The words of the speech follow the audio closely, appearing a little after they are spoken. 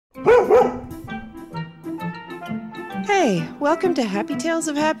Hey, welcome to Happy Tales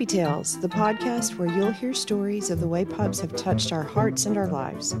of Happy Tales, the podcast where you'll hear stories of the way pups have touched our hearts and our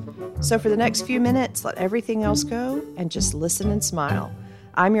lives. So for the next few minutes, let everything else go and just listen and smile.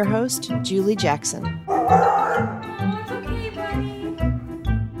 I'm your host, Julie Jackson.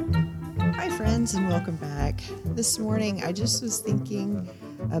 Hi, friends, and welcome back. This morning, I just was thinking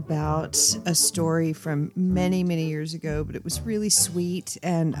about a story from many, many years ago, but it was really sweet,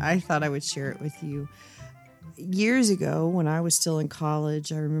 and I thought I would share it with you. Years ago, when I was still in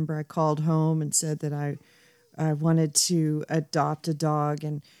college, I remember I called home and said that I wanted to adopt a dog,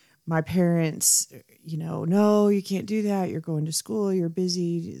 and my parents, no, you can't do that. You're going to school. You're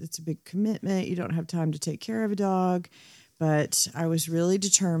busy. It's a big commitment. You don't have time to take care of a dog. But I was really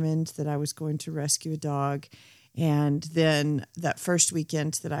determined that I was going to rescue a dog. And then that first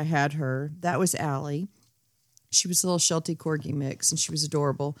weekend that I had her, that was Allie. She was a little Sheltie Corgi mix, and she was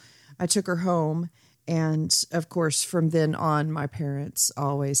adorable. I took her home. And, of course, from then on, my parents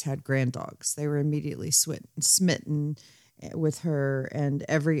always had Granddogs. They were immediately smitten with her and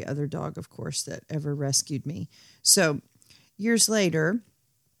every other dog, of course, that ever rescued me. So years later,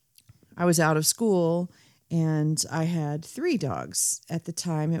 I was out of school, and I had 3 dogs. At the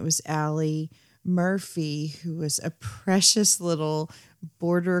time, it was Allie, Murphy, who was a precious little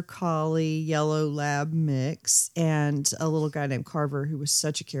border collie yellow lab mix, and a little guy named Carver, who was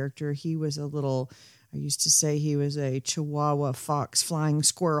such a character. He was I used to say he was a Chihuahua fox flying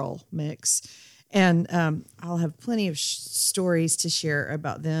squirrel mix. And I'll have plenty of stories to share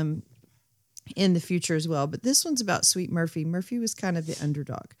about them in the future as well. But this one's about Sweet Murphy. Murphy was kind of the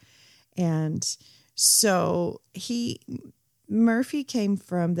underdog. And so Murphy came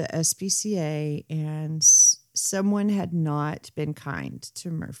from the SPCA, and someone had not been kind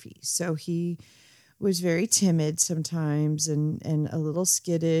to Murphy. So he was very timid sometimes and a little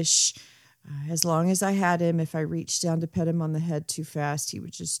skittish. As long as I had him, if I reached down to pet him on the head too fast, he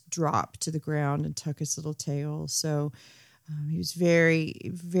would just drop to the ground and tuck his little tail. So he was very,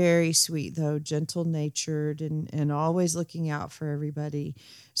 very sweet, though, gentle-natured and always looking out for everybody.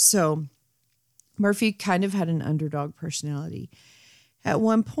 So Murphy kind of had an underdog personality. At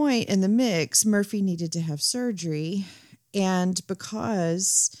one point in the mix, Murphy needed to have surgery, and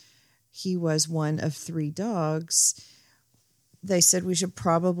because he was one of 3 dogs, they said we should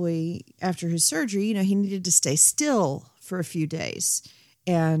probably, after his surgery, he needed to stay still for a few days.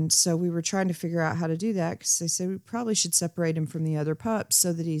 And so we were trying to figure out how to do that, because they said we probably should separate him from the other pups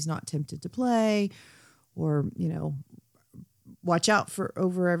so that he's not tempted to play or, watch out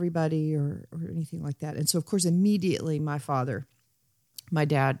over everybody or anything like that. And so, of course, immediately my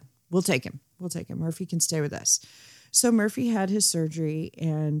dad, we'll take him. Murphy can stay with us. So Murphy had his surgery,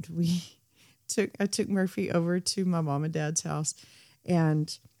 and I took Murphy over to my mom and dad's house,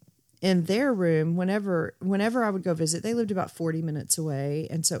 and in their room, whenever I would go visit, they lived about 40 minutes away.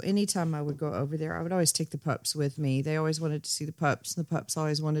 And so anytime I would go over there, I would always take the pups with me. They always wanted to see the pups, and the pups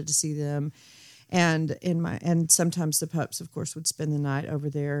always wanted to see them. And sometimes the pups, of course, would spend the night over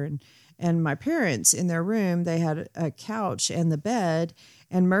there. And my parents, in their room, they had a couch and the bed,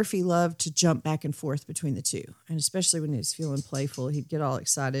 and Murphy loved to jump back and forth between the two. And especially when he was feeling playful, he'd get all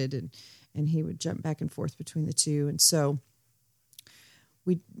excited and he would jump back and forth between the two. And so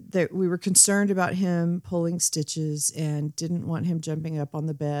we were concerned about him pulling stitches and didn't want him jumping up on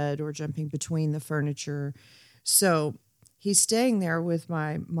the bed or jumping between the furniture. So he's staying there with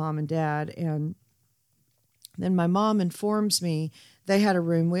my mom and dad. And then my mom informs me they had a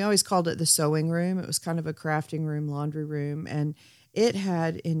room. We always called it the sewing room. It was kind of a crafting room, laundry room. And it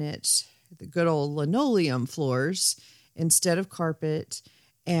had in it the good old linoleum floors instead of carpet.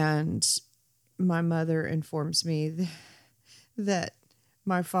 And my mother informs me that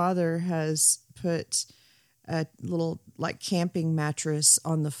my father has put a little camping mattress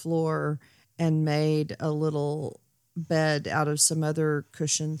on the floor and made a little bed out of some other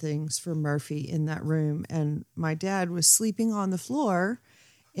cushion things for Murphy in that room. And my dad was sleeping on the floor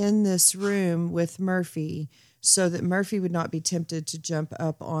in this room with Murphy so that Murphy would not be tempted to jump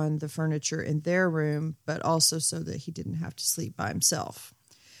up on the furniture in their room, but also so that he didn't have to sleep by himself.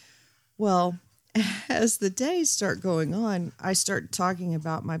 Well, as the days start going on, I start talking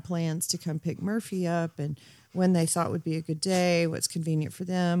about my plans to come pick Murphy up and when they thought would be a good day, what's convenient for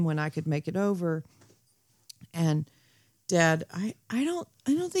them, when I could make it over. And Dad, I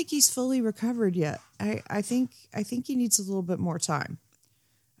don't think he's fully recovered yet. I think he needs a little bit more time.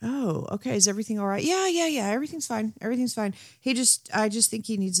 Oh, okay. Is everything all right? Yeah. Everything's fine. I just think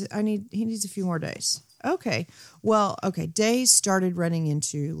he needs a few more days. Okay. Well, okay. Days started running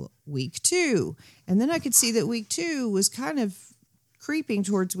into week 2. And then I could see that week 2 was kind of creeping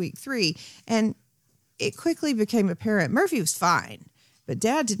towards week 3. And it quickly became apparent Murphy was fine, but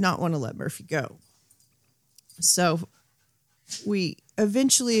Dad did not want to let Murphy go. So we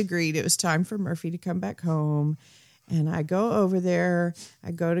eventually agreed it was time for Murphy to come back home. And I go over there.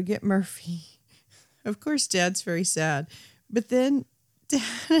 I go to get Murphy. Of course, Dad's very sad. But then Dad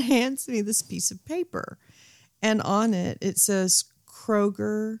hands me this piece of paper. And on it, it says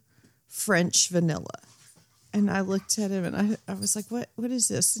Kroger French vanilla. And I looked at him and I was like, what is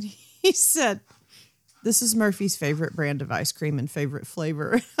this? And he said, this is Murphy's favorite brand of ice cream and favorite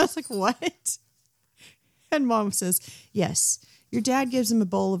flavor. I was like, what? And Mom says, yes, your dad gives him a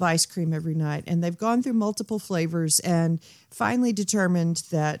bowl of ice cream every night. And they've gone through multiple flavors and finally determined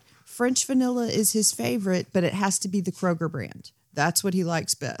that French vanilla is his favorite, but it has to be the Kroger brand. That's what he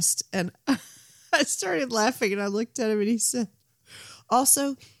likes best. And I started laughing and I looked at him and he said,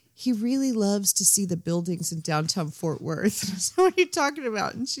 also, he really loves to see the buildings in downtown Fort Worth. So what are you talking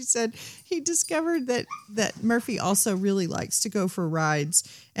about? And she said he discovered that Murphy also really likes to go for rides.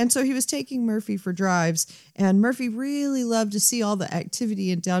 And so he was taking Murphy for drives. And Murphy really loved to see all the activity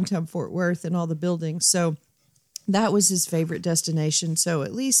in downtown Fort Worth and all the buildings. So that was his favorite destination. So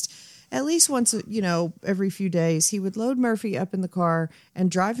at least once, every few days, he would load Murphy up in the car and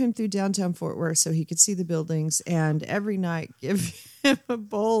drive him through downtown Fort Worth so he could see the buildings, and every night give him a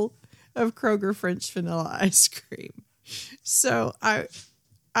bowl of Kroger French vanilla ice cream. So I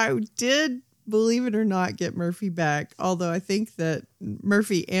did, believe it or not, get Murphy back, although I think that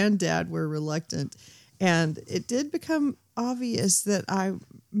Murphy and Dad were reluctant. And it did become obvious that I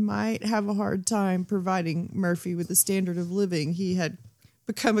might have a hard time providing Murphy with the standard of living he had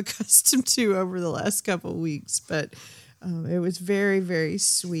become accustomed to over the last couple of weeks. But it was very, very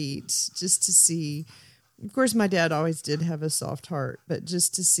sweet just to see. Of course, my dad always did have a soft heart, but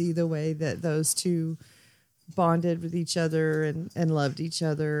just to see the way that those two bonded with each other and loved each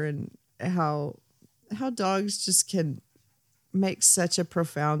other, and how dogs just can make such a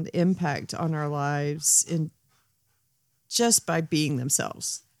profound impact on our lives just by being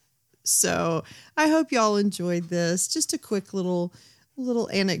themselves. So I hope y'all enjoyed this. Just a quick little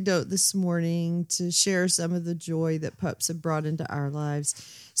anecdote this morning to share some of the joy that pups have brought into our lives.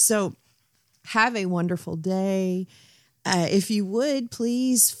 So have a wonderful day. If you would,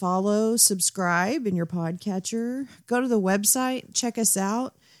 please follow, subscribe in your podcatcher. Go to the website, check us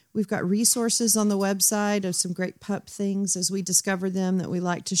out. We've got resources on the website of some great pup things as we discover them that we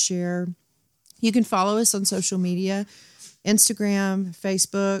like to share. You can follow us on social media, Instagram,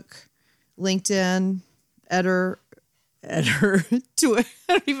 Facebook, LinkedIn, Twitter. I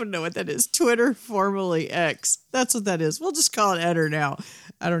don't even know what that is. Twitter, formerly X. That's what that is. We'll just call it Edder now.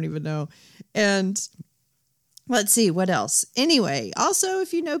 I don't even know. And let's see, what else? Anyway, also,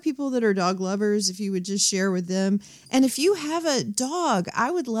 if you know people that are dog lovers, if you would just share with them. And if you have a dog,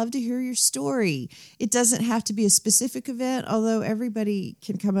 I would love to hear your story. It doesn't have to be a specific event, although everybody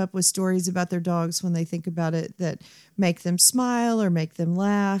can come up with stories about their dogs when they think about it that make them smile or make them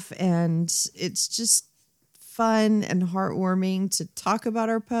laugh. And it's just fun and heartwarming to talk about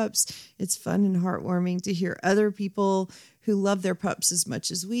our pups. It's fun and heartwarming to hear other people who love their pups as much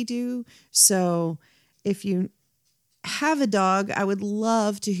as we do. So if you have a dog, I would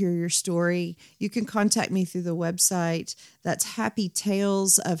love to hear your story. You can contact me through the website. That's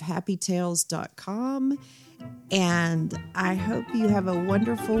happytalesofhappytales.com. And I hope you have a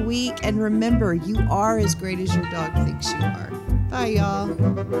wonderful week. And remember, you are as great as your dog thinks you are. Bye, y'all.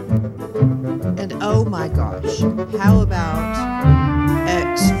 And oh my gosh, how about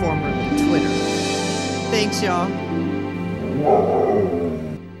X, formerly Twitter? Thanks, y'all.